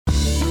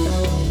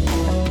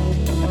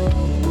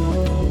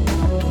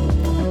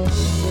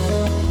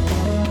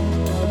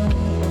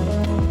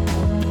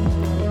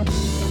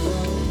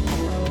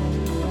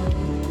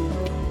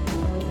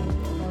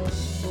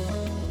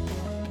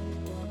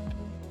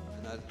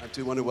I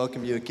do want to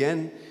welcome you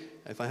again.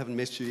 If I haven't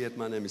met you yet,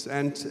 my name is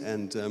Ant,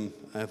 and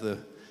I have the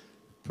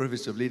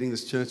privilege of leading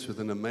this church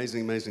with an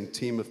amazing, amazing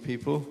team of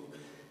people.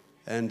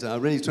 And I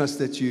really trust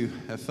that you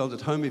have felt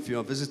at home if you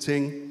are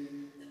visiting,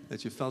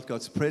 that you felt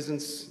God's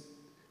presence,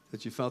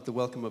 that you felt the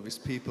welcome of His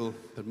people,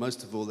 but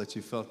most of all, that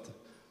you felt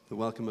the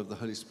welcome of the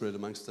Holy Spirit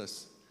amongst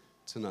us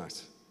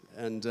tonight.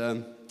 And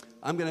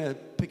I'm going to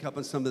pick up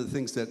on some of the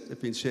things that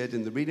have been shared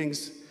in the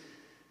readings.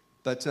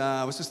 But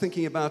I was just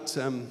thinking about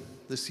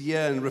this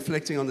year and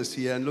reflecting on this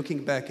year and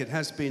looking back. It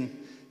has been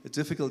a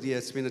difficult year.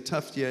 It's been a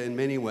tough year in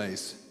many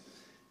ways.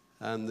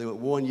 The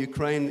war in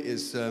Ukraine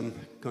is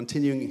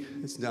continuing.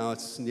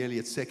 It's nearly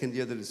its second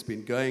year that it's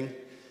been going.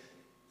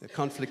 The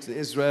conflict in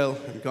Israel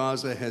and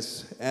Gaza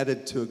has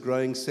added to a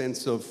growing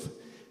sense of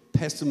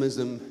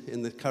pessimism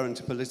in the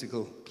current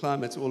political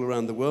climate all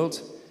around the world.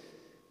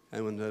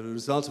 And as a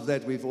result of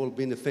that, we've all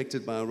been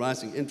affected by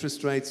rising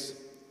interest rates,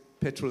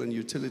 petrol and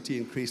utility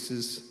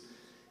increases,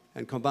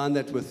 and combine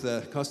that with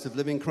the cost of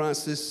living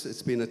crisis.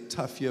 It's been a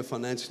tough year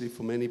financially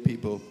for many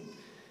people,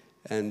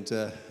 and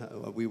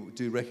we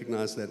do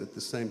recognize that at the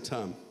same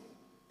time.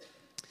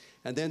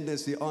 And then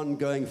there's the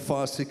ongoing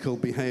farcical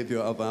behavior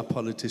of our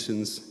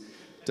politicians.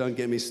 Don't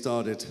get me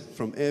started,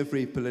 from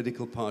every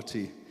political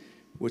party,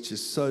 which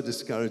is so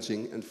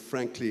discouraging and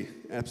frankly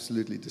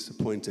absolutely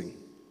disappointing.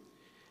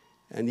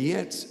 And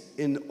yet,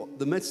 in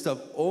the midst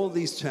of all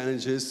these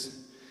challenges,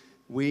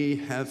 we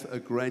have a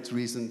great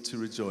reason to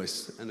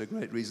rejoice and a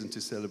great reason to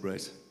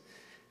celebrate.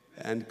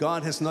 And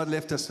God has not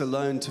left us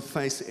alone to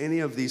face any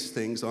of these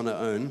things on our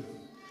own,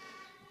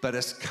 but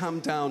has come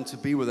down to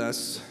be with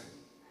us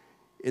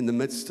in the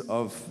midst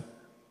of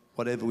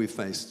whatever we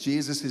face.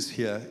 Jesus is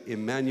here.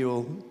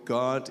 Immanuel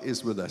God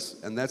is with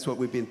us. And that's what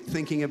we've been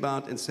thinking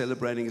about and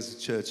celebrating as a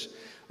church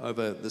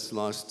over this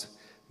last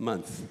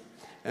month.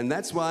 And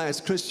that's why,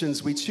 as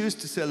Christians, we choose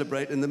to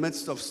celebrate in the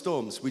midst of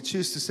storms. We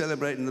choose to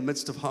celebrate in the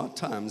midst of hard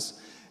times.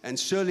 And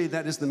surely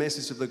that is the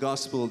message of the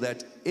gospel,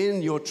 that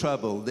in your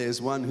trouble, there's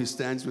one who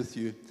stands with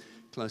you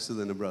closer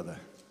than a brother.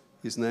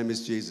 His name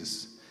is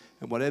Jesus.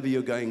 And whatever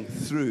you're going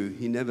through,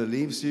 He never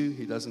leaves you.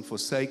 He doesn't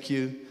forsake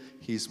you.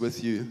 He's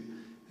with you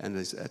and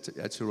is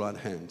at your right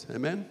hand.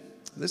 Amen?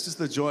 This is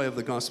the joy of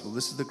the gospel.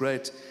 This is the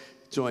great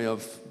joy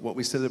of what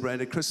we celebrate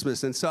at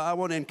Christmas. And so I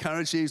want to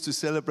encourage you to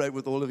celebrate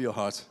with all of your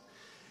heart,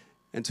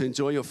 and to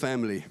enjoy your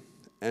family.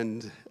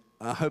 And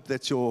I hope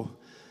that your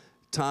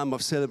time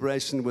of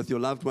celebration with your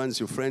loved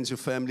ones, your friends, your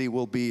family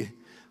will be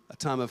a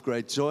time of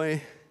great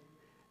joy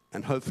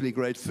and hopefully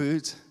great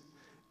food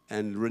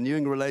and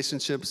renewing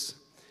relationships.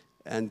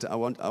 And I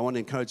want to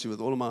encourage you with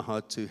all of my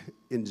heart to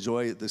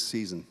enjoy this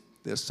season.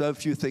 There are so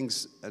few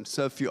things and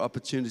so few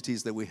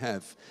opportunities that we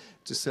have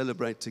to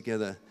celebrate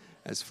together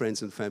as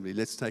friends and family.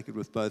 Let's take it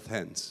with both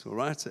hands, all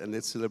right? And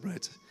let's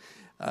celebrate.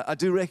 I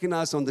do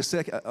recognize on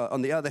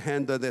the other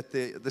hand, though, that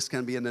this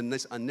can be an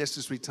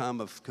unnecessary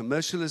time of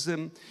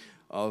commercialism,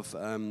 of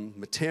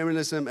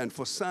materialism, and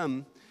for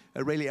some,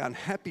 a really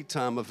unhappy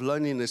time of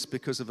loneliness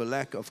because of a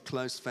lack of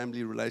close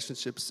family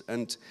relationships.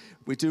 And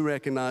we do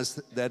recognize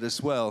that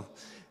as well.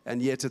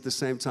 And yet, at the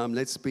same time,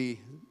 let's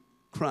be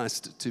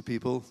Christ to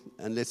people,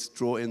 and let's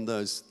draw in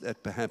those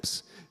that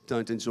perhaps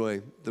don't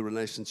enjoy the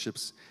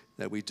relationships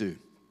that we do.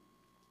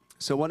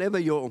 So whatever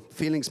your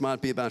feelings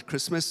might be about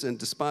Christmas, and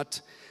despite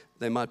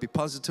they might be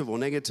positive or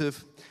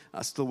negative,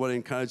 I still want to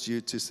encourage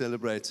you to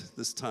celebrate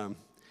this time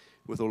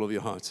with all of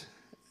your heart.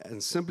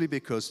 And simply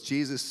because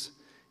Jesus,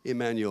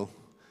 Immanuel,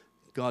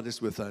 God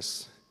is with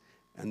us,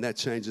 and that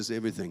changes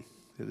everything.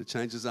 It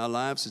changes our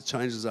lives, it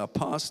changes our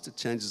past, it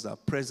changes our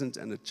present,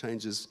 and it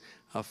changes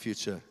our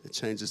future. It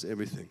changes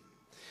everything.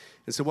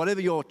 And so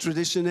whatever your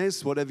tradition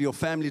is, whatever your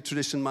family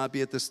tradition might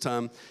be at this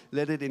time,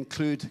 let it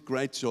include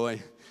great joy,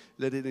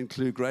 let it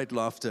include great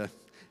laughter,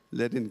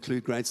 let it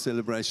include great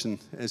celebration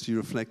as you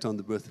reflect on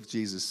the birth of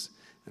Jesus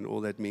and all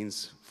that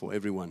means for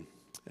everyone.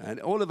 And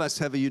all of us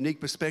have a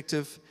unique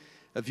perspective,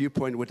 a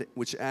viewpoint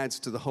which adds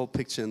to the whole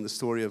picture and the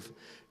story of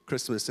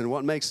Christmas. And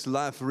what makes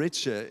life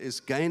richer is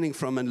gaining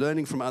from and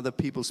learning from other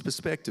people's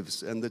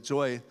perspectives, and the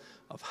joy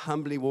of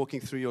humbly walking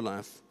through your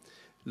life,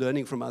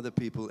 learning from other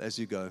people as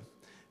you go,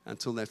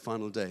 until that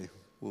final day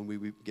when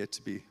we get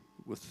to be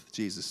with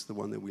Jesus, the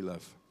one that we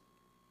love.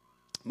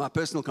 My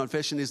personal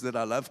confession is that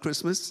I love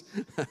Christmas.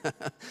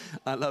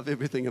 I love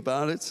everything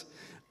about it.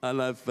 I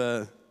love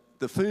the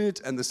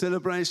food and the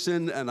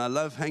celebration, and I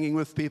love hanging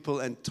with people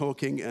and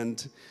talking.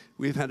 And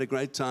we've had a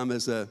great time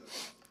as a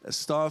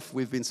staff.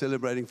 We've been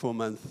celebrating for a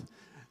month,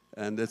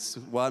 and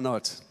why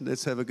not?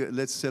 Let's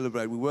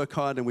celebrate. We work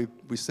hard and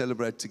we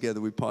celebrate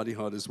together. We party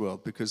hard as well,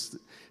 because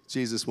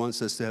Jesus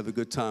wants us to have a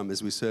good time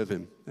as we serve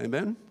Him.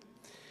 Amen?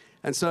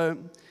 And so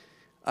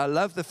I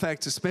love the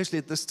fact, especially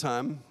at this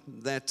time,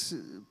 that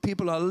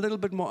people are a little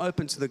bit more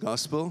open to the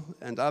gospel.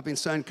 And I've been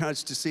so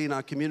encouraged to see in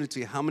our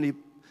community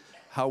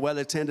how well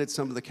attended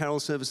some of the carol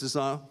services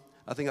are.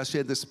 I think I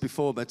shared this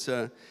before, but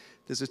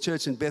there's a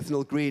church in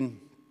Bethnal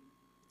Green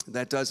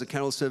that does a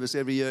carol service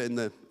every year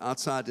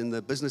outside in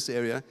the business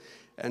area.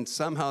 And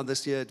somehow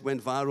this year it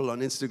went viral on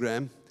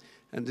Instagram.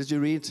 And did you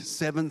read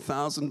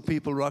 7,000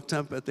 people rocked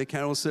up at their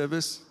carol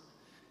service?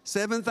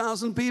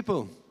 7,000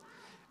 people.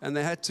 And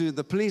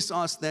the police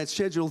asked, they had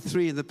scheduled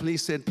 3, the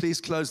police said,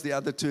 please close the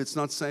other 2. It's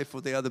not safe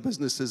for the other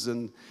businesses,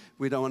 and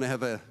we don't want to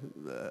have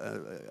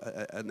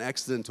an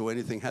accident or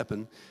anything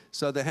happen.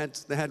 So they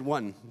had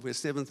 1 where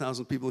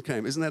 7,000 people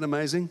came. Isn't that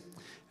amazing?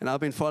 And I've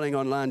been following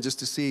online just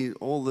to see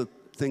all the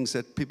things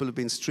that people have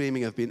been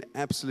streaming have been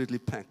absolutely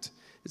packed.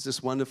 It's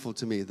just wonderful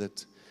to me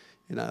that,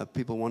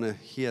 people want to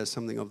hear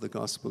something of the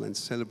gospel and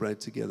celebrate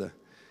together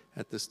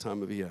at this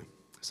time of year.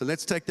 So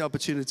let's take the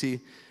opportunity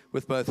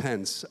with both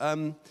hands.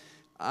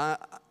 I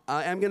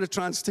am going to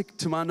try and stick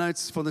to my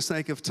notes for the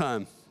sake of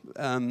time.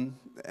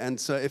 And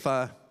so if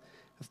I'm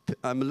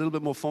a little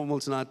bit more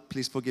formal tonight,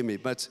 please forgive me.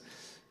 But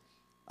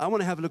I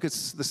want to have a look at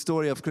the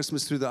story of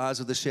Christmas through the eyes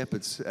of the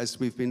shepherds, as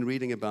we've been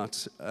reading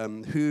about,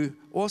 who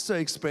also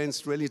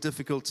experienced really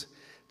difficult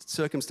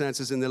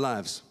circumstances in their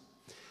lives.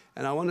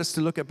 And I want us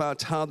to look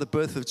about how the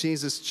birth of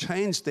Jesus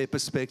changed their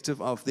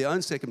perspective of their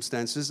own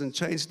circumstances and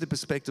changed the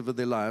perspective of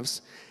their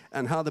lives,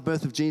 and how the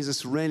birth of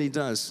Jesus really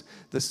does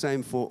the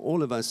same for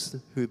all of us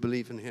who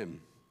believe in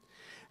him.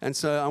 And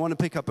so I want to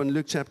pick up on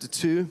Luke chapter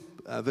 2,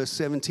 verse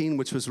 17,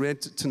 which was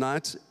read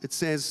tonight. It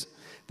says,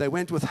 they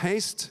went with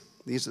haste,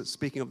 these are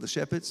speaking of the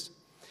shepherds,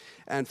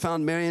 and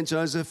found Mary and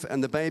Joseph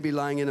and the baby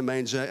lying in a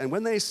manger. And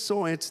when they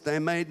saw it, they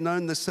made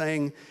known the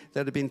saying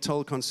that had been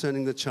told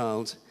concerning the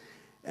child.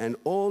 And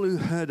all who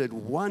heard it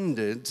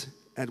wondered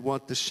at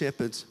what the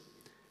shepherds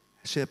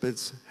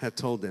had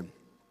told them.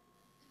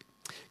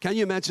 Can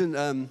you imagine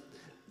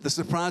the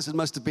surprise it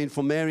must have been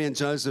for Mary and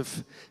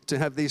Joseph to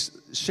have these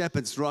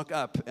shepherds rock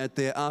up at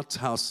their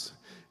outhouse,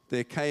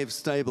 their cave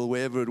stable,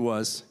 wherever it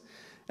was,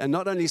 and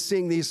not only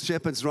seeing these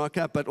shepherds rock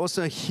up, but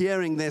also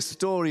hearing their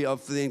story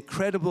of the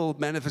incredible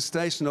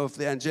manifestation of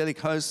the angelic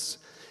hosts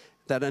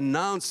that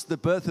announced the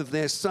birth of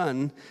their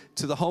son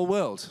to the whole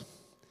world.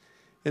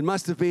 It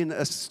must have been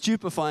a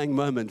stupefying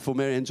moment for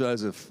Mary and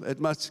Joseph.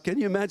 Can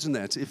you imagine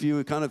that? If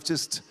you kind of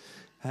just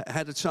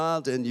had a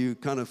child and you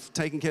kind of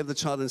taking care of the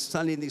child, and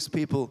suddenly these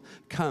people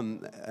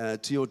come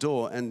to your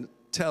door and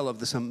tell of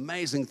this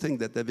amazing thing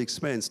that they've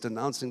experienced,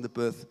 announcing the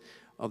birth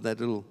of that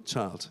little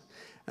child.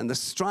 And the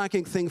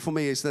striking thing for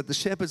me is that the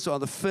shepherds are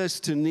the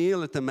first to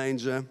kneel at the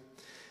manger.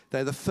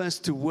 They're the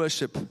first to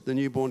worship the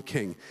newborn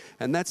king.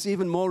 And that's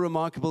even more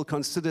remarkable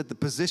considered the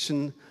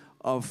position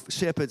of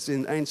shepherds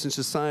in ancient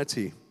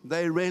society.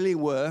 They really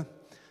were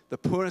the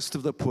poorest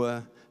of the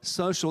poor,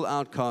 social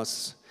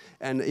outcasts.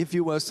 And if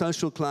you were a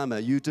social climber,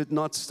 you did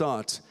not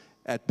start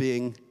at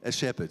being a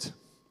shepherd.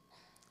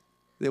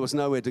 There was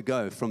nowhere to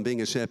go from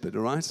being a shepherd,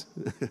 all right?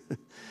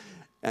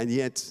 And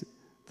yet,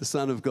 the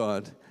Son of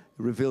God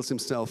reveals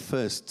himself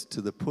first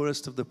to the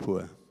poorest of the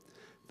poor,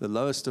 the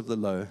lowest of the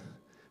low,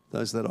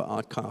 those that are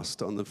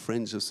outcast on the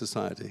fringe of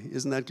society.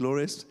 Isn't that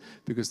glorious?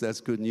 Because that's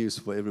good news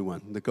for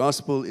everyone. The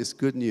gospel is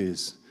good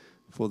news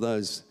for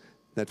those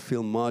that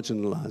feel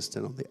marginalized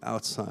and on the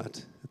outside,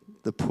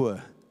 the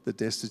poor, the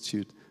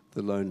destitute,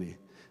 the lonely.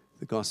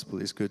 The gospel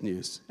is good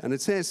news. And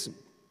it says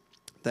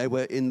they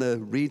were in the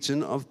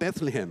region of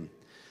Bethlehem.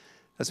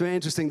 That's very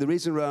interesting. The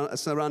region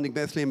surrounding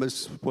Bethlehem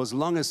was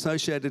long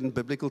associated in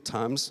biblical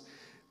times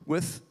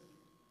with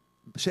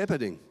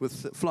shepherding,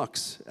 with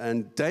flocks.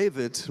 And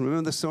David,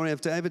 remember the story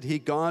of David? He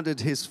guarded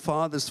his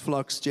father's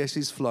flocks,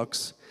 Jesse's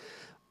flocks,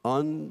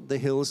 on the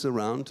hills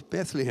around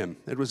Bethlehem.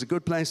 It was a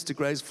good place to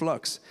graze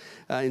flocks.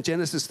 In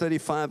Genesis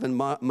 35 and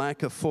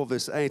Micah 4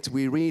 verse 8,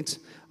 we read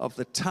of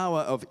the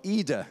Tower of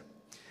Eder,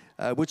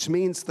 which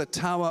means the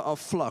Tower of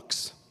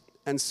Flocks.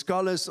 And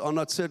scholars are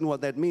not certain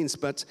what that means,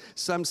 but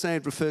some say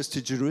it refers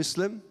to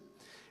Jerusalem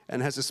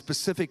and has a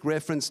specific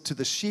reference to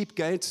the sheep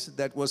gate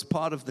that was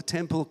part of the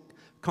temple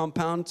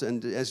compound.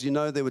 And as you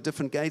know, there were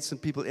different gates, and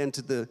people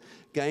entered the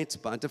gate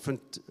by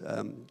different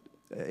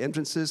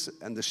entrances.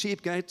 And the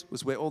sheep gate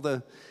was where all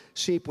the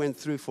sheep went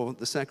through for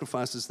the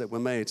sacrifices that were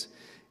made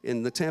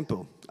in the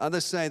temple.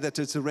 Others say that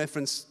it's a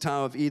reference,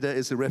 Tower of Eder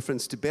is a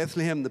reference to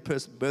Bethlehem,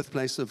 the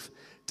birthplace of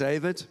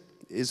David,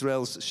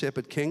 Israel's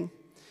shepherd king.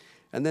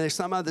 And there are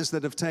some others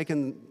that have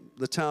taken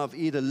the Tower of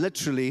Eder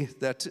literally,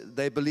 that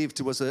they believed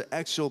it was an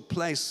actual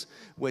place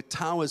where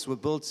towers were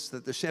built so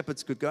that the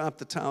shepherds could go up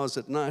the towers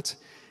at night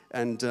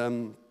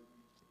and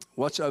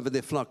watch over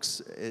their flocks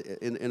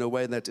in a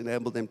way that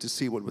enabled them to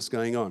see what was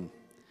going on.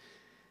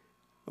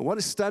 And what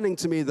is stunning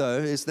to me, though,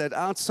 is that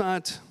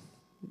outside,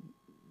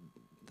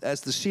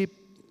 as the sheep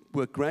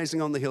were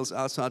grazing on the hills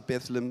outside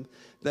Bethlehem,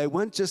 they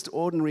weren't just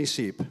ordinary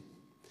sheep.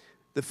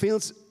 The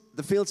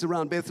fields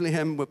around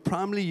Bethlehem were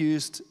primarily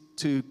used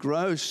to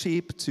grow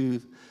sheep,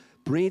 to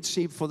breed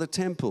sheep for the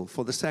temple,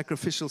 for the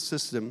sacrificial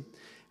system,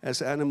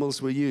 as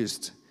animals were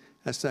used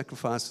as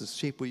sacrifices.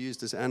 Sheep were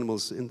used as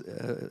animals,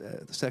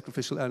 the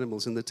sacrificial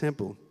animals in the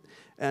temple.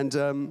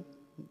 And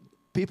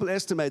people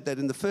estimate that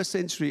in the first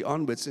century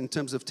onwards, in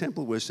terms of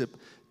temple worship,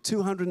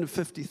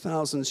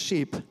 250,000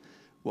 sheep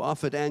were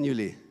offered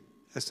annually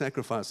as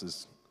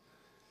sacrifices.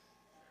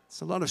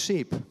 It's a lot of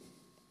sheep.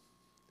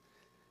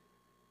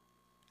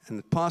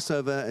 And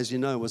Passover, as you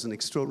know, was an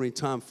extraordinary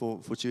time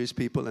for Jewish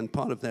people, and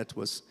part of that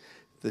was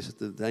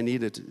they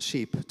needed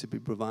sheep to be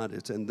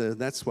provided. And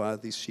that's why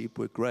these sheep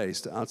were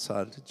grazed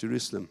outside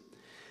Jerusalem.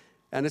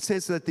 And it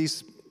says that the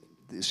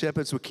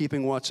shepherds were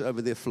keeping watch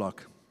over their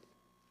flock.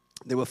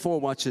 There were 4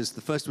 watches.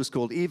 The first was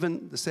called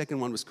even. The second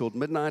one was called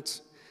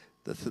midnight.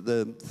 The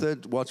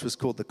third watch was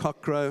called the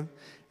cockcrow.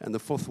 And the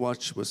 4th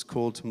watch was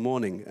called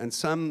morning. And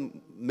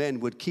some men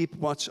would keep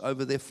watch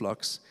over their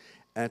flocks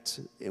at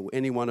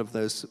any one of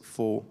those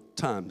 4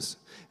 times.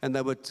 And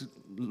they would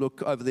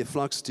look over their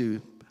flocks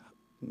to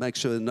make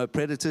sure no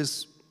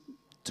predators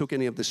took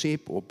any of the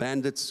sheep or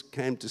bandits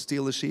came to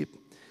steal the sheep.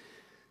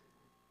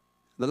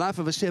 The life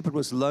of a shepherd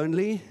was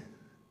lonely.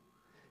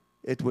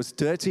 It was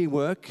dirty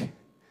work.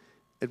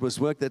 It was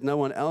work that no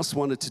one else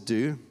wanted to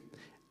do.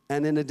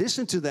 And in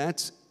addition to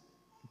that,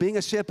 being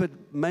a shepherd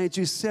made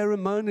you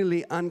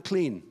ceremonially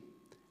unclean.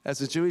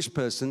 As a Jewish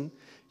person,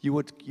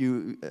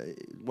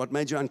 what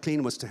made you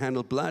unclean was to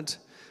handle blood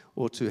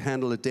or to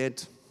handle a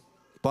dead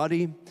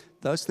body.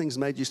 Those things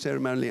made you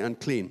ceremonially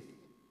unclean.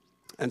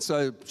 And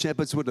so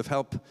shepherds would have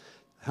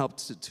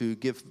helped to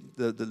give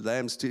the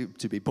lambs to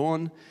be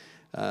born.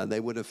 They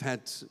would have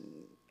had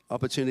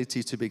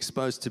opportunity to be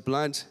exposed to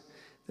blood.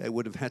 They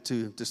would have had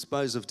to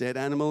dispose of dead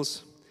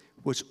animals,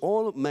 which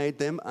all made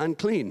them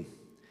unclean.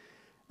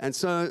 And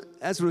so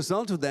as a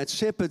result of that,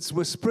 shepherds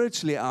were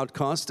spiritually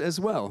outcast as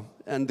well.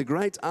 And the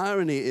great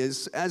irony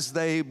is, as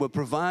they were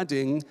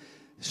providing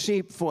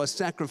sheep for a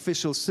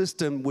sacrificial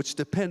system which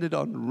depended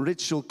on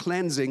ritual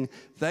cleansing,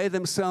 they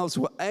themselves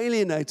were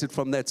alienated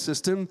from that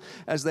system,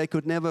 as they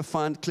could never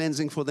find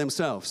cleansing for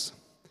themselves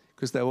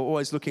because they were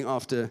always looking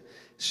after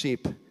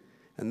sheep.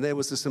 And there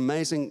was this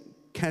amazing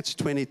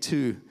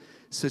catch-22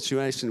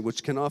 situation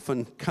which can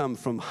often come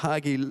from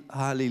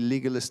highly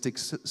legalistic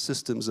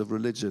systems of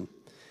religion.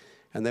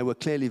 And they were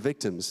clearly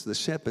victims. The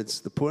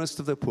shepherds, the poorest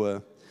of the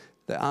poor,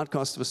 the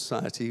outcasts of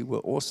society, were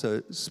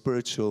also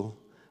spiritual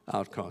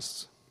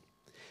outcasts.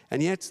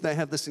 And yet they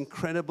have this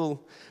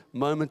incredible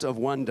moment of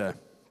wonder.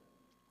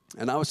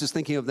 And I was just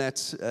thinking of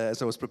that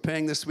as I was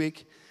preparing this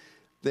week.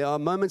 There are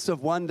moments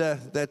of wonder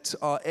that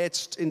are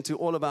etched into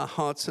all of our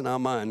hearts and our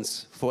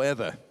minds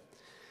forever.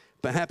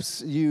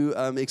 Perhaps you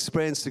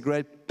experienced a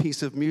great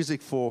piece of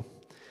music for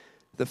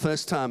the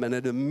first time, and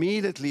it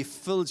immediately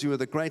filled you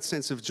with a great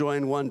sense of joy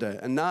and wonder.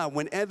 And now,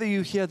 whenever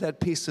you hear that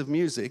piece of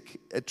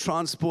music, it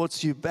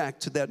transports you back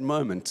to that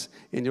moment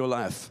in your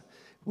life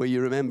where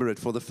you remember it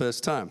for the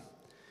first time.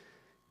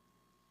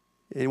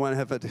 Anyone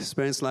have an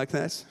experience like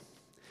that?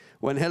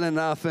 When Helen and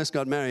I first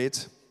got married,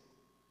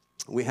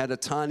 we had a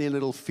tiny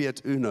little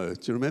Fiat Uno.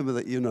 Do you remember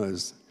the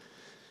Unos?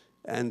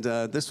 And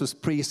this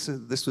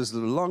was a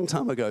long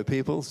time ago,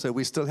 people, so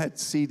we still had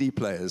CD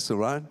players, all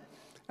right?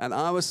 And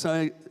I was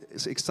so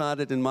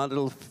excited in my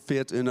little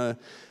Fiat Uno.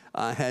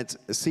 I had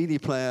a CD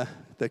player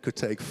that could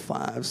take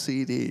 5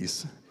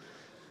 CDs.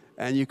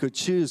 And you could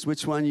choose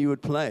which one you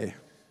would play.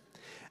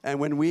 And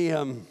when we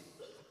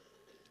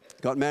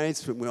got married,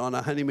 we were on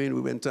our honeymoon,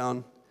 we went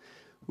down,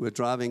 we were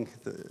driving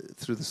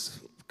through this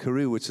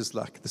Karoo, which is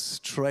like the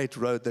straight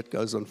road that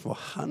goes on for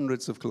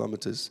hundreds of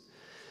kilometers.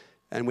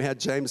 And we had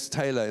James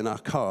Taylor in our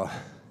car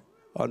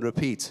on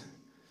repeat.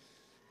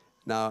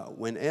 Now,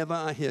 whenever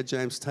I hear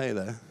James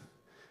Taylor,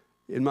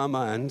 in my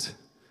mind,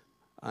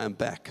 I am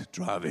back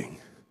driving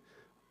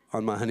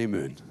on my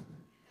honeymoon.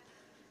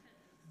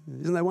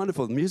 Isn't that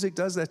wonderful? Music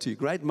does that to you.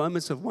 Great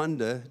moments of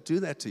wonder do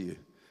that to you,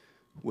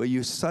 where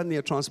you suddenly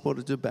are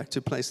transported back to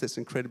a place that's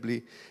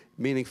incredibly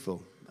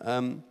meaningful.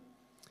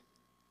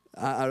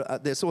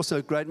 There's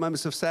also great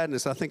moments of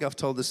sadness. I think I've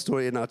told this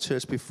story in our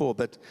church before,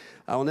 but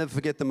I'll never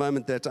forget the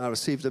moment that I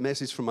received a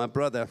message from my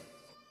brother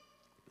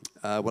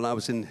when I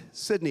was in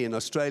Sydney in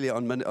Australia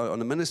on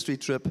a ministry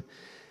trip.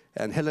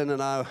 And Helen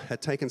and I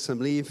had taken some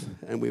leave,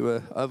 and we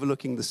were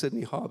overlooking the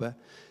Sydney harbour.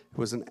 It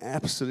was an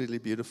absolutely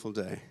beautiful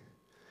day.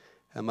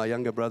 And my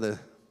younger brother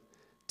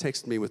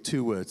texted me with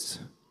 2 words,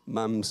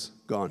 "Mum's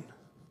gone."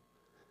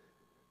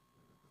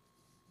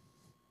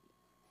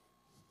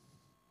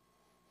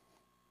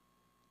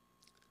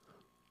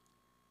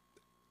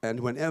 And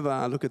whenever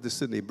I look at the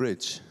Sydney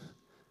Bridge,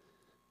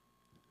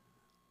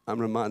 I'm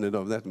reminded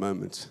of that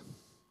moment.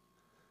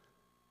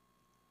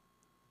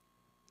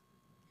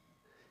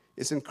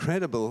 It's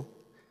incredible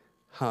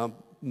how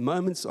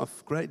moments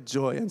of great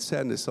joy and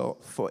sadness are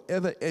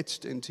forever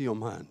etched into your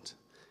mind,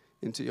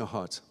 into your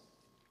heart.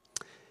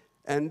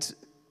 And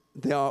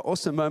there are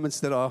also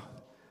moments that are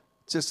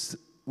just,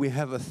 we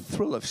have a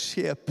thrill of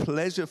sheer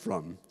pleasure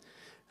from.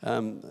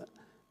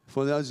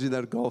 For those of you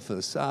that are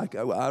golfers,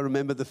 I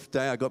remember the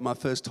day I got my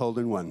first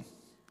hole-in-one,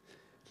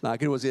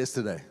 like it was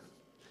yesterday.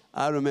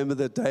 I remember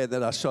the day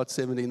that I shot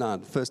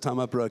 79, first time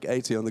I broke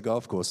 80 on the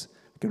golf course.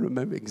 I can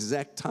remember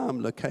exact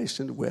time,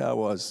 location, where I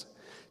was.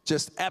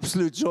 Just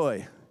absolute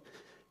joy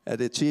at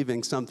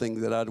achieving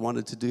something that I'd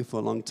wanted to do for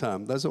a long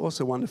time. Those are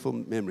also wonderful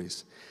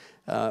memories.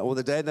 Or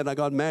the day that I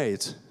got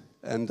married,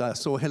 and I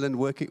saw Helen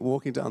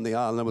walking down the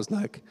aisle, and I was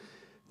like,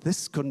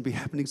 this couldn't be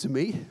happening to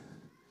me.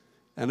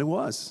 And it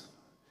was.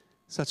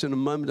 Such a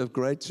moment of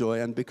great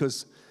joy, and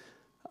because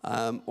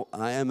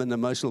I am an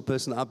emotional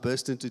person, I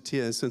burst into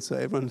tears, and so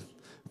everyone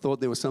thought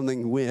there was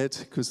something weird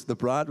because the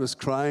bride was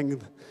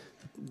crying,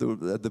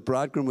 the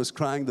bridegroom was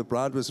crying, the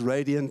bride was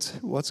radiant.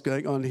 What's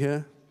going on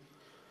here?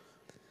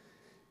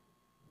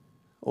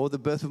 Or the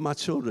birth of my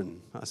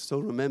children. I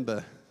still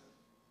remember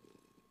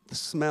the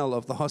smell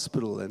of the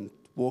hospital and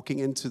walking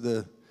into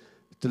the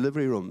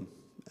delivery room,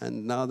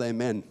 and now they're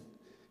men.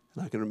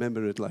 And I can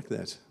remember it like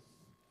that.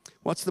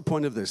 What's the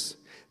point of this?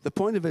 The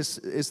point of this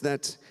is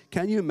that,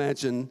 can you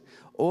imagine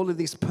all of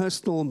these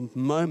personal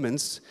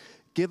moments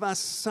give us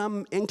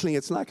some inkling?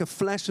 It's like a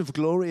flash of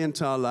glory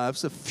into our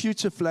lives, a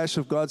future flash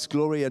of God's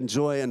glory and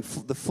joy and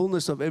the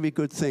fullness of every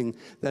good thing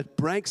that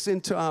breaks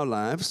into our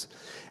lives.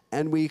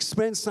 And we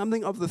experience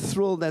something of the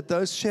thrill that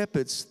those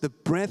shepherds, the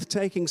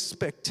breathtaking,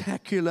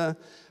 spectacular,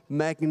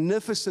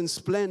 magnificent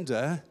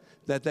splendor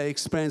that they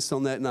experienced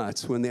on that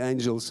night when the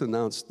angels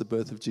announced the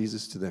birth of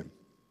Jesus to them.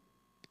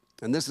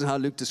 And this is how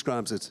Luke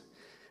describes it.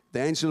 The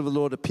angel of the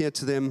Lord appeared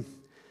to them,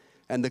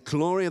 and the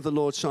glory of the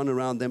Lord shone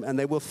around them, and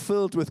they were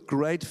filled with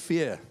great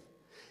fear.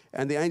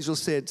 And the angel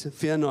said,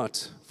 "Fear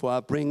not, for I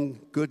bring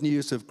good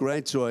news of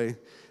great joy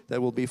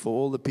that will be for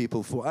all the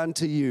people. For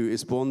unto you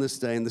is born this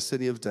day in the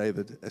city of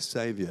David a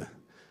Savior,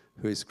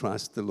 who is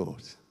Christ the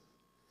Lord.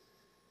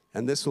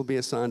 And this will be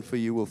a sign for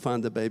you. Will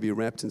find the baby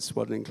wrapped in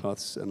swaddling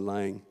cloths and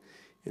lying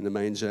in a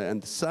manger."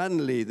 And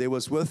suddenly there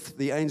was with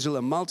the angel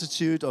a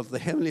multitude of the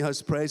heavenly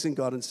host praising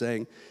God and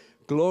saying,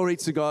 "Glory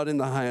to God in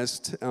the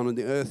highest, and on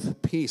the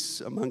earth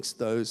peace amongst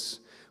those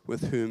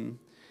with whom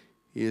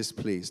he is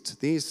pleased."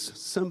 These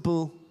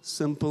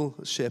simple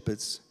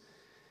shepherds,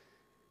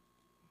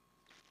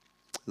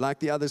 like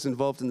the others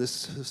involved in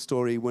this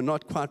story, were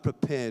not quite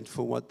prepared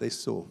for what they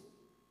saw.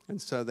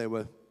 And so they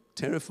were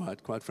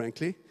terrified, quite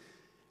frankly.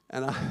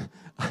 And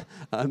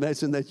I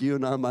imagine that you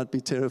and I might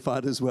be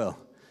terrified as well.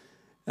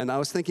 And I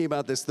was thinking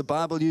about this. The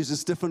Bible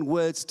uses different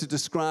words to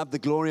describe the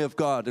glory of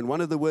God. And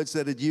one of the words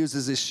that it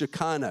uses is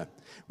Shekinah,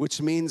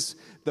 which means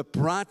the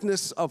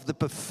brightness of the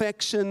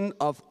perfection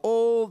of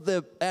all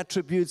the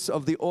attributes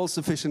of the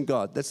all-sufficient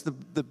God. That's the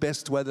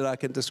best way that I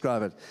can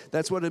describe it.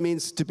 That's what it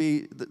means to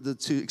be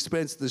to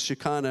experience the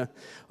Shekinah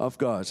of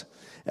God.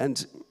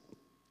 And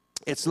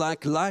it's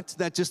like light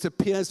that just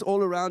appears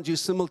all around you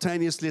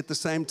simultaneously at the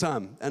same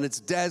time. And it's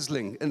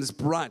dazzling and it's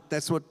bright.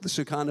 That's what the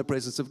Shekinah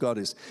presence of God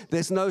is.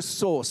 There's no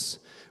source.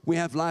 We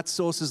have light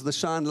sources,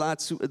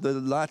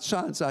 the light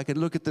shines. I can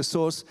look at the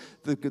source.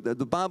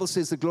 The Bible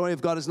says the glory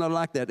of God is not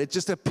like that. It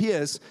just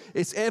appears.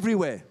 It's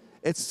everywhere.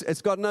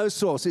 It's got no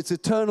source. It's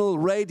eternal,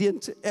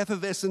 radiant,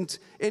 effervescent,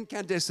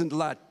 incandescent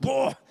light.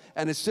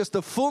 And it's just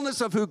the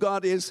fullness of who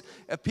God is.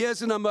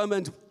 Appears in a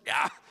moment.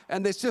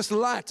 And there's just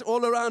light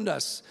all around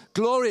us.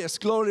 Glorious,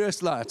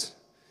 glorious light.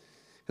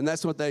 And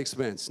that's what they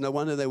experienced. No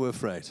wonder they were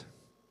afraid.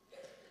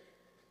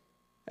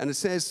 And it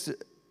says,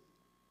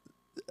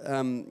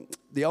 in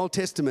the Old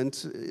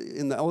Testament,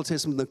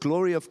 the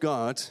glory of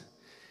God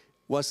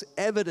was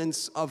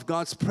evidence of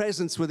God's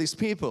presence with his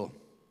people.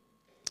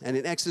 And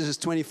in Exodus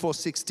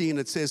 24:16,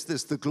 it says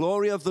this: "The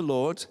glory of the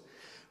Lord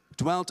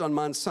dwelt on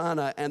Mount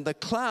Sinai, and the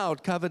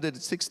cloud covered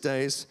it 6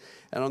 days.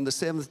 And on the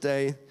seventh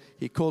day,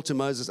 he called to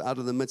Moses out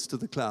of the midst of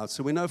the cloud."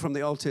 So we know from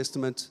the Old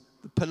Testament,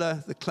 the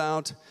pillar, the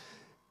cloud.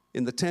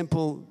 In the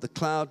temple, the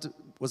cloud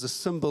was a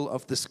symbol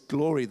of this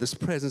glory, this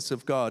presence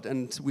of God.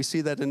 And we see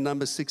that in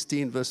Numbers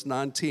 16, verse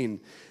 19.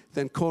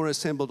 "Then Korah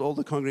assembled all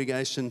the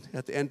congregation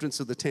at the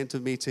entrance of the tent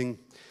of meeting,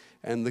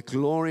 and the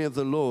glory of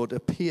the Lord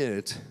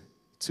appeared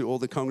to all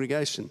the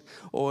congregation."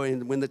 Or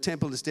when the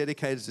temple is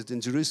dedicated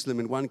in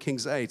Jerusalem in 1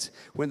 Kings 8,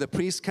 when the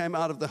priest came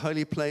out of the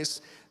holy place,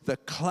 the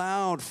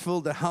cloud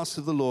filled the house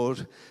of the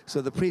Lord,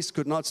 so the priest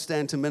could not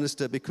stand to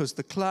minister because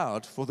the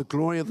cloud, for the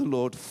glory of the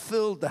Lord,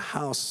 filled the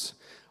house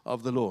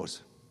of the Lord.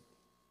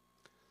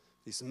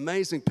 These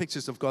amazing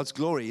pictures of God's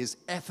glory, his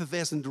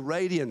effervescent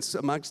radiance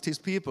amongst his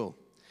people.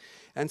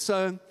 And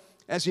so,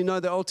 as you know,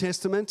 the Old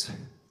Testament,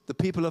 the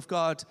people of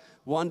God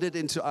wandered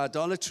into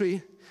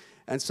idolatry.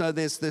 And so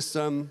there's this,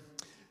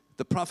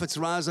 the prophets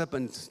rise up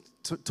and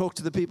talk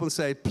to the people and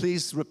say,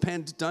 "Please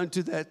repent, don't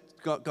do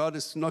that. God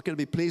is not going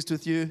to be pleased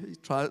with you."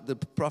 The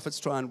prophets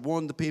try and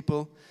warn the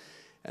people.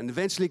 And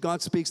eventually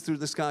God speaks through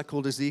this guy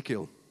called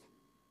Ezekiel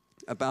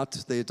about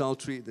the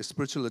adultery, the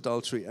spiritual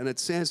adultery. And it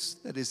says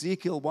that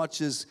Ezekiel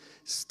watches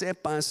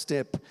step by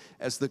step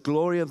as the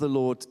glory of the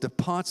Lord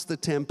departs the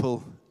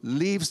temple,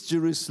 leaves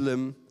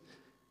Jerusalem,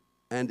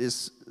 and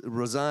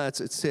resides,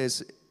 it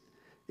says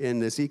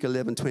in Ezekiel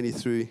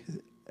 11:23,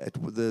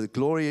 "The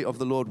glory of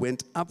the Lord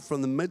went up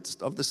from the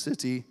midst of the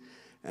city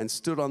and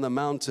stood on the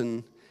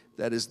mountain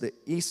that is the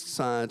east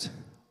side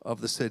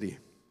of the city."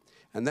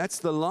 And that's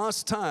the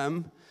last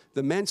time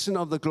the mention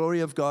of the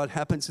glory of God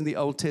happens in the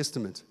Old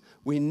Testament.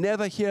 We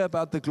never hear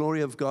about the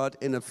glory of God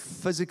in a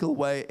physical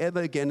way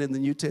ever again in the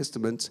New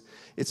Testament.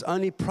 It's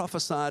only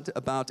prophesied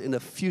about in a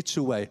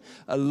future way,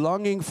 a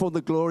longing for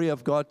the glory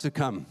of God to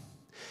come.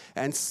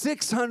 And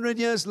 600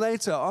 years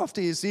later, after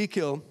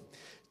Ezekiel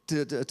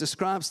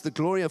describes the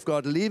glory of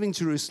God leaving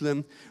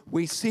Jerusalem,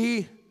 we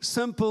see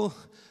simple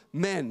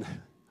men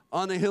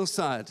on a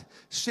hillside,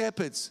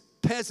 shepherds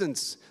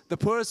peasants, the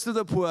poorest of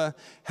the poor,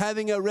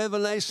 having a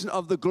revelation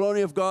of the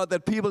glory of God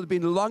that people have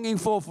been longing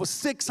for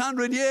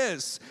 600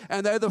 years.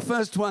 And they're the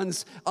first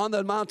ones on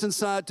the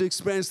mountainside to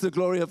experience the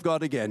glory of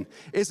God again.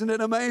 Isn't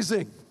it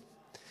amazing?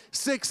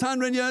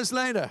 600 years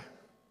later.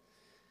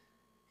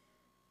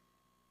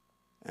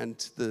 And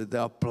they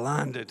are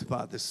blinded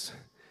by this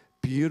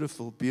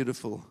beautiful,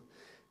 beautiful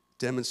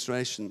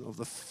demonstration of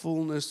the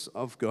fullness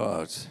of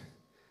God.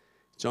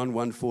 John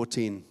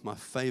 1:14,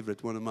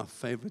 one of my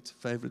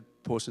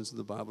favorite portions of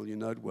the Bible. You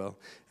know it well.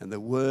 And the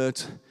Word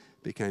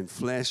became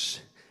flesh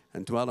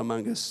and dwelt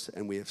among us,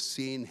 and we have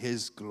seen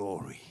His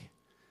glory,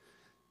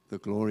 the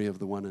glory of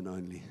the one and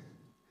only,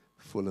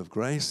 full of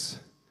grace,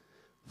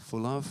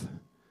 full of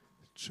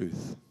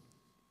truth.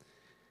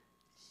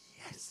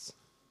 Yes.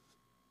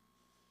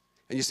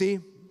 And you see,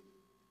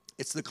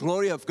 it's the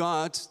glory of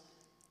God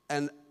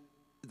and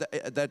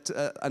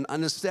an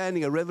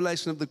understanding, a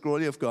revelation of the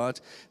glory of God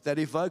that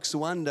evokes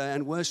wonder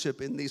and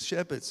worship in these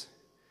shepherds.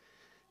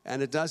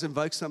 And it does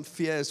invoke some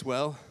fear as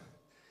well.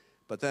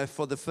 But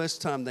for the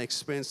first time, they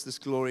experienced this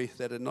glory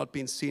that had not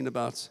been seen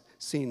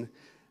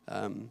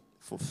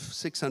for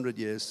 600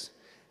 years.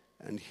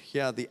 And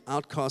here, the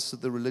outcasts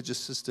of the religious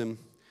system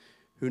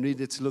who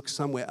needed to look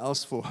somewhere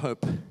else for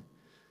hope,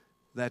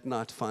 that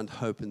night find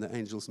hope in the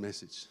angel's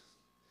message.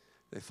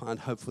 They find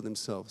hope for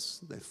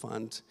themselves. They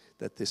find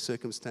that their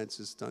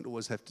circumstances don't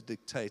always have to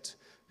dictate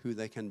who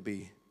they can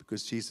be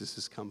because Jesus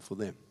has come for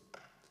them,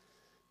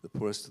 the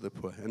poorest of the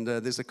poor. And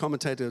there's a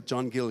commentator,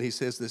 John Gill, he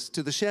says this: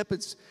 to the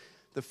shepherds,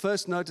 the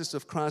first notice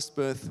of Christ's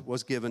birth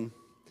was given,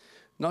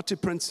 not to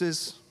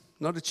princes,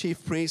 not to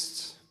chief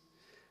priests,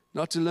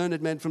 not to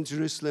learned men from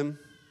Jerusalem,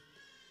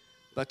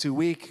 but to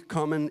weak,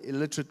 common,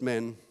 illiterate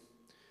men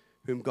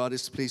whom God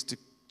is pleased to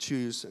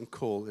choose and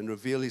call and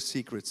reveal His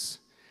secrets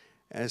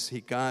as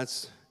He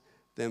guides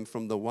them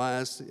from the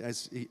wise,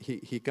 as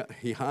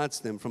he hides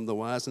them from the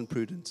wise and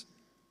prudent,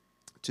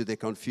 to their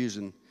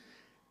confusion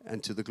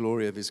and to the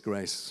glory of His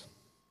grace.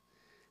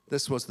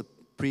 This was the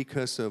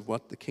precursor of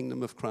what the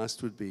kingdom of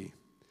Christ would be,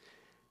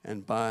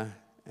 and by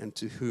and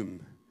to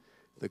whom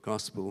the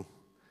gospel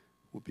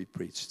would be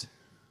preached.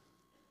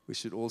 We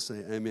should all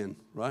say amen,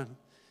 right?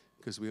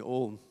 Because we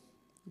all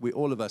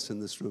of us in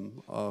this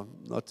room are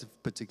not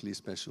particularly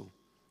special.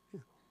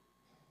 Yeah.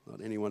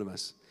 Not any one of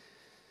us.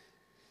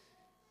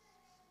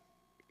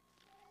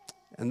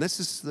 And this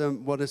is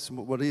what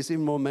is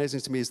even more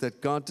amazing to me is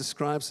that God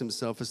describes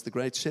Himself as the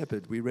great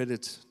shepherd. We read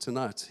it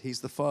tonight.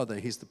 He's the father.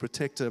 He's the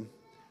protector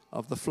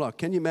of the flock.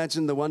 Can you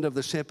imagine the wonder of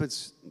the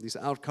shepherds, these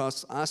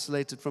outcasts,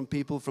 isolated from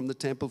people, from the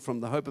temple, from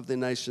the hope of their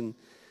nation,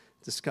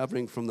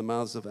 discovering from the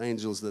mouths of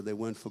angels that they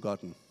weren't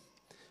forgotten.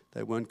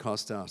 They weren't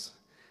cast out,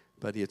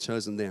 but He had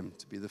chosen them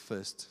to be the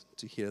first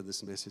to hear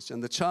this message.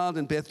 And the child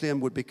in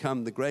Bethlehem would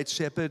become the great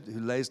shepherd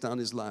who lays down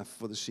his life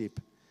for the sheep.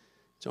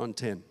 John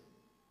 10.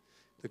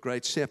 The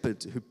great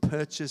shepherd who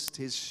purchased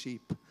His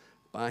sheep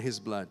by His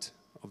blood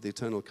of the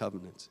eternal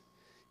covenant.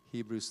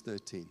 Hebrews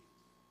 13.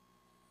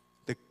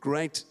 The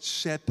great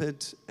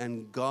shepherd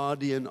and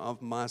guardian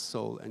of my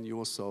soul and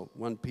your soul.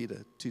 1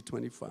 Peter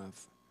 2:25.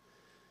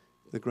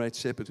 The great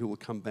shepherd who will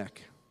come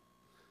back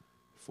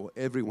for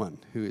everyone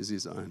who is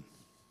His own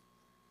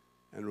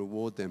and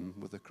reward them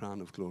with a crown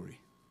of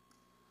glory.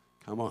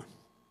 Come on.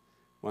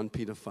 1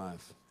 Peter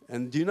 5.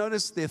 And do you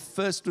notice their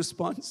first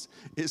response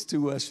is to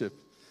worship?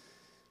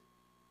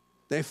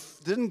 They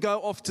didn't go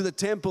off to the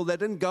temple. They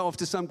didn't go off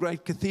to some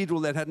great cathedral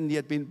that hadn't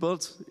yet been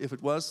built, if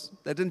it was.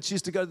 They didn't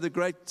choose to go to the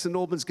great St.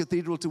 Albans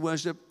Cathedral to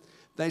worship.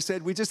 They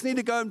said, we just need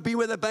to go and be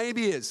where the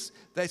baby is.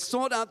 They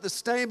sought out the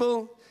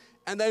stable,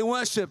 and they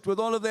worshiped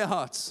with all of their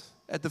hearts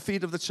at the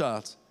feet of the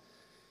child.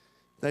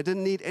 They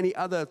didn't need any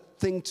other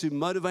thing to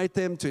motivate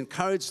them, to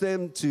encourage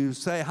them, to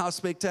say how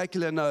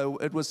spectacular. No,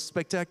 it was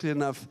spectacular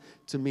enough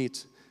to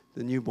meet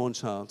the newborn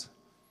child.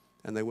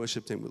 And they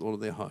worshipped Him with all of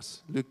their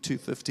hearts. Luke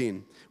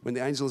 2:15. When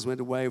the angels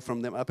went away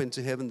from them up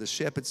into heaven, the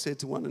shepherds said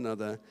to one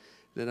another,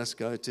 let us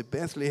go to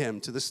Bethlehem,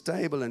 to the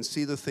stable, and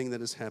see the thing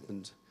that has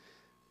happened,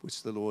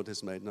 which the Lord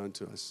has made known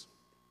to us.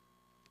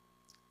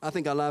 I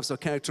think our lives are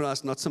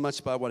characterized not so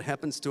much by what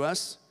happens to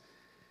us,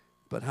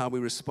 but how we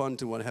respond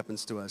to what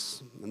happens to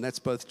us. And that's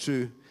both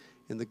true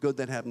in the good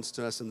that happens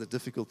to us and the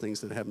difficult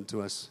things that happen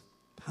to us.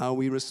 How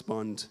we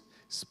respond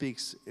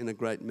speaks in a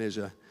great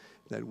measure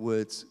that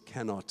words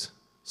cannot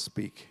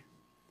speak.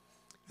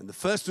 And the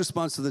first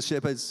response to the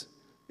shepherds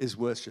is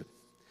worship.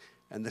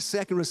 And the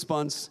second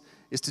response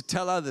is to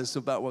tell others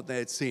about what they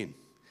had seen.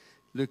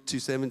 Luke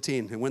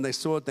 2:17. And when they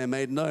saw it, they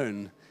made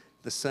known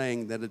the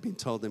saying that had been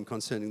told them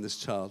concerning this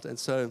child. And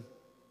so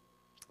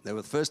they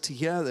were first to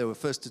hear, they were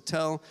first to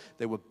tell,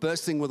 they were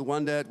bursting with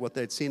wonder at what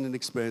they'd seen and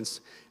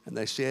experienced, and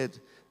they shared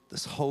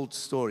this whole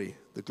story,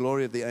 the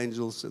glory of the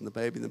angels and the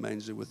baby in the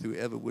manger, with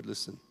whoever would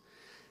listen.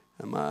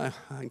 And my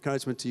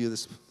encouragement to you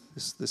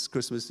this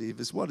Christmas Eve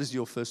is, what is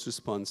your first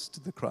response to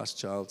the Christ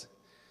child?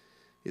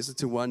 Is it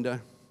to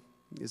wonder?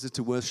 Is it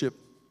to worship?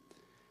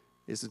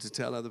 Is it to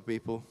tell other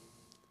people?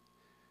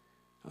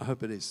 I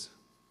hope it is.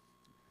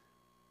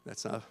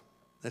 That's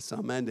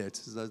our mandate,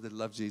 as those that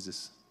love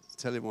Jesus,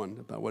 tell everyone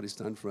about what he's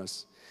done for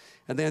us.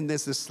 And then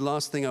there's this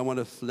last thing I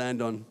want to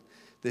land on.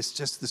 There's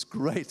just this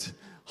great,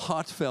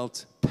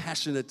 heartfelt,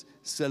 passionate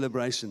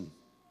celebration.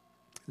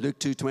 Luke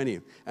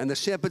 2:20. And the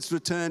shepherds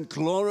returned,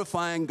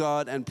 glorifying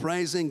God and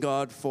praising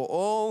God for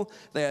all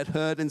they had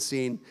heard and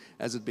seen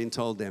as had been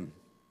told them.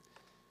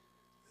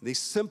 These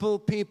simple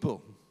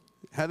people,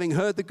 having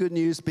heard the good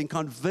news, been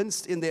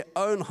convinced in their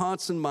own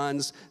hearts and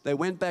minds, they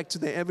went back to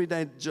their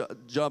everyday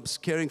jobs,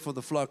 caring for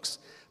the flocks,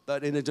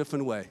 but in a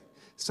different way.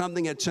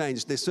 Something had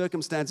changed. Their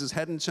circumstances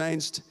hadn't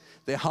changed.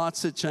 Their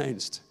hearts had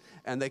changed.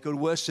 And they could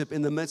worship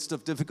in the midst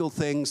of difficult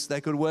things.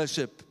 They could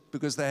worship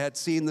because they had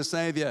seen the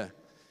Savior.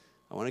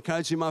 I want to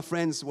encourage you, my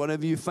friends,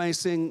 whatever you're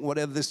facing,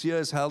 whatever this year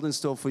has held in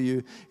store for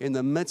you, in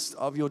the midst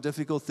of your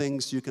difficult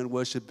things, you can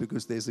worship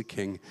because there's a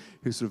King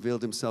who's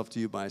revealed himself to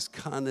you by his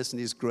kindness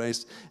and his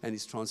grace, and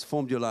he's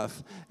transformed your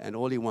life, and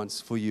all he wants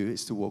for you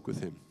is to walk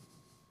with him.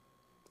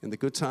 In the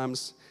good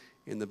times,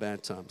 in the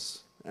bad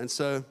times. And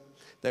so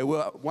they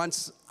were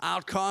once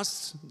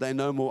outcasts, they're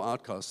no more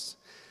outcasts.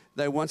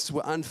 They once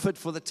were unfit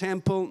for the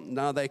temple,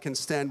 now they can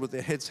stand with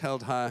their heads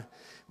held high.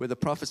 Where the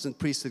prophets and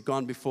priests had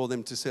gone before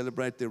them to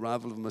celebrate the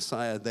arrival of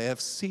Messiah, they have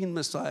seen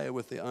Messiah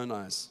with their own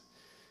eyes,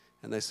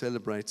 and they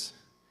celebrate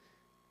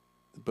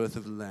the birth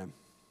of the Lamb.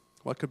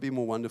 What could be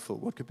more wonderful?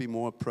 What could be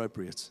more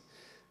appropriate?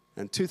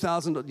 And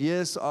 2,000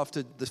 years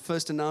after the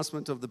first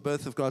announcement of the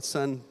birth of God's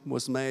Son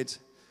was made,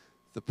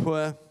 the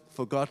poor,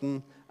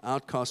 forgotten,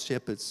 outcast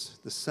shepherds,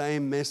 the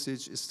same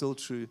message is still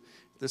true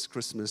this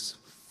Christmas.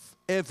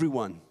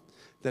 Everyone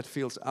that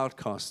feels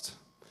outcast,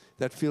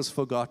 that feels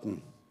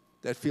forgotten,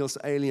 that feels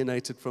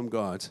alienated from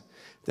God,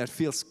 that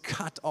feels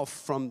cut off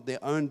from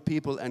their own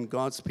people and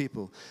God's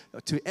people.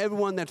 To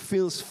everyone that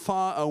feels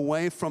far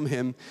away from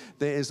him,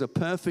 there is a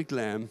perfect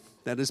lamb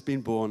that has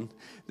been born.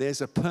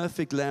 There's a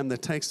perfect lamb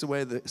that takes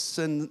away the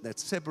sin that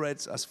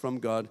separates us from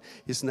God.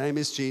 His name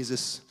is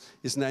Jesus.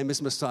 His name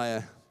is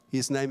Messiah.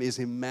 His name is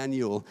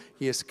Immanuel.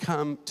 He has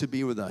come to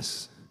be with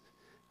us.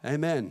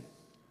 Amen.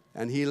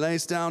 And he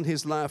lays down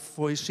his life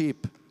for his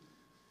sheep.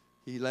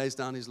 He lays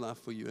down his life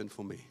for you and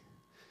for me.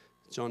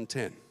 John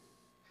 10.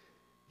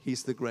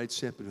 He's the great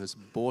shepherd who has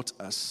bought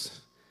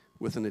us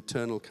with an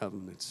eternal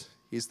covenant.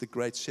 He's the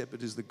great shepherd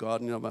who's the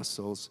guardian of our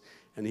souls,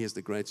 and he is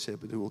the great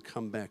shepherd who will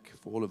come back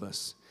for all of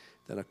us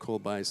that are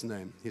called by his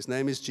name. His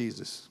name is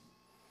Jesus.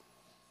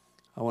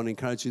 I want to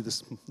encourage you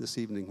this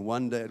evening,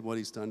 wonder at what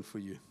he's done for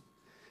you.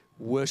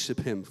 Worship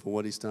him for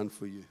what he's done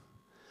for you.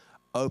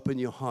 Open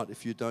your heart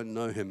if you don't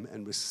know him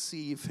and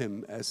receive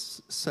him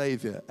as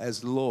Savior,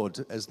 as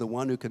Lord, as the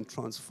one who can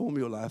transform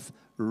your life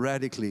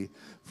radically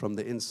from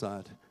the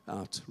inside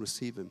out.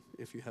 Receive him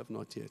if you have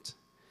not yet,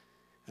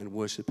 and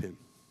worship him.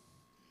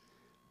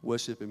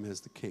 Worship him as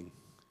the King,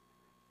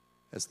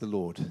 as the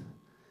Lord,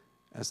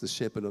 as the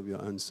shepherd of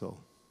your own soul.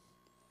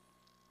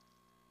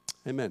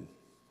 Amen.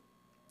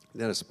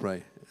 Let us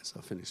pray as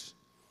I finish.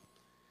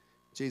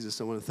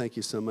 Jesus, I want to thank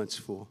you so much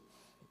for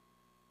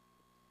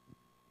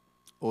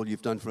all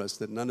you've done for us,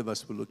 that none of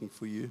us were looking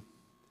for you,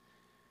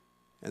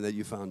 and that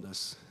you found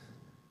us.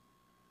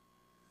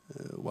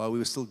 While we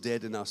were still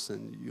dead in our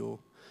sin, your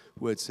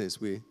word says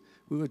we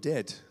were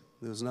dead.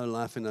 There was no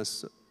life in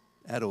us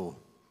at all,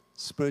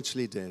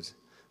 spiritually dead.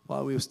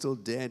 While we were still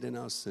dead in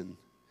our sin,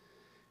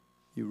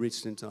 you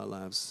reached into our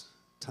lives,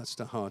 touched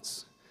our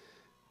hearts,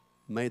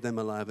 made them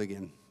alive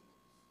again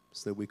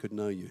so that we could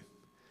know you.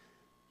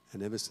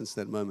 And ever since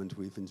that moment,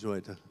 we've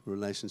enjoyed a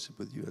relationship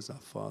with you as our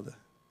Father,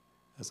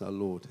 as our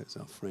Lord, as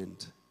our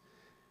friend.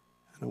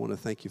 And I want to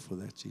thank you for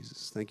that,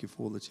 Jesus. Thank you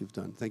for all that you've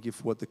done. Thank you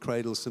for what the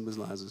cradle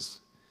symbolizes.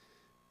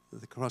 That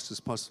the cross is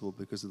possible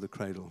because of the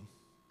cradle.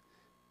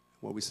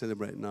 What we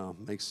celebrate now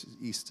makes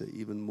Easter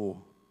even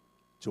more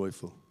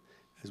joyful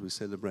as we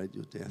celebrate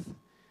your death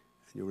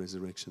and your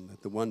resurrection.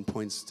 That the one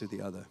points to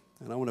the other.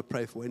 And I want to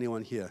pray for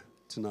anyone here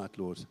tonight,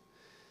 Lord,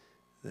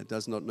 that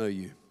does not know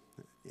you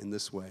in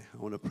this way.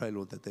 I want to pray,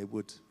 Lord, that they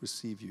would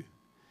receive you.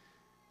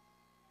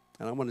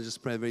 And I want to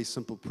just pray a very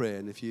simple prayer.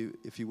 And if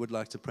you would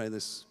like to pray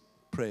this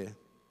prayer,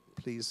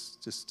 please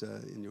just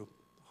in your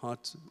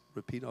heart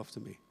repeat after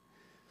me.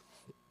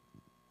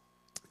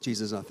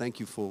 Jesus, I thank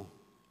you for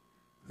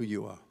who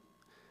you are.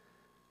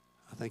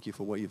 I thank you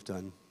for what you've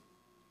done.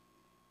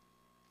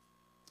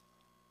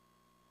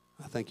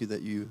 I thank you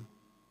that you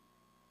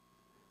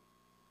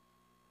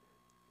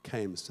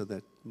came so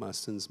that my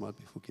sins might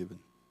be forgiven.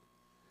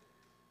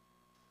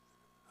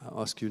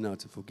 I ask you now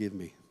to forgive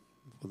me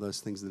for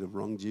those things that have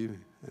wronged you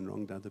and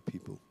wronged other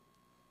people.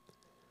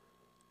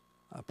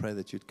 I pray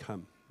that you'd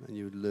come and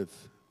you would live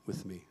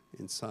with me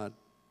inside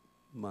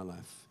my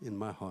life, in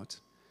my heart,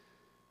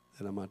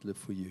 that I might live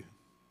for you.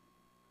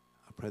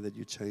 I pray that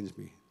you change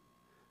me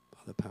by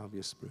the power of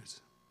your Spirit.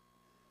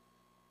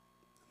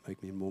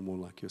 Make me more and more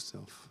like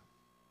yourself.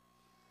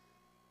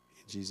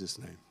 In Jesus'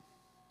 name.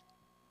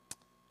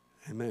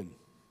 Amen.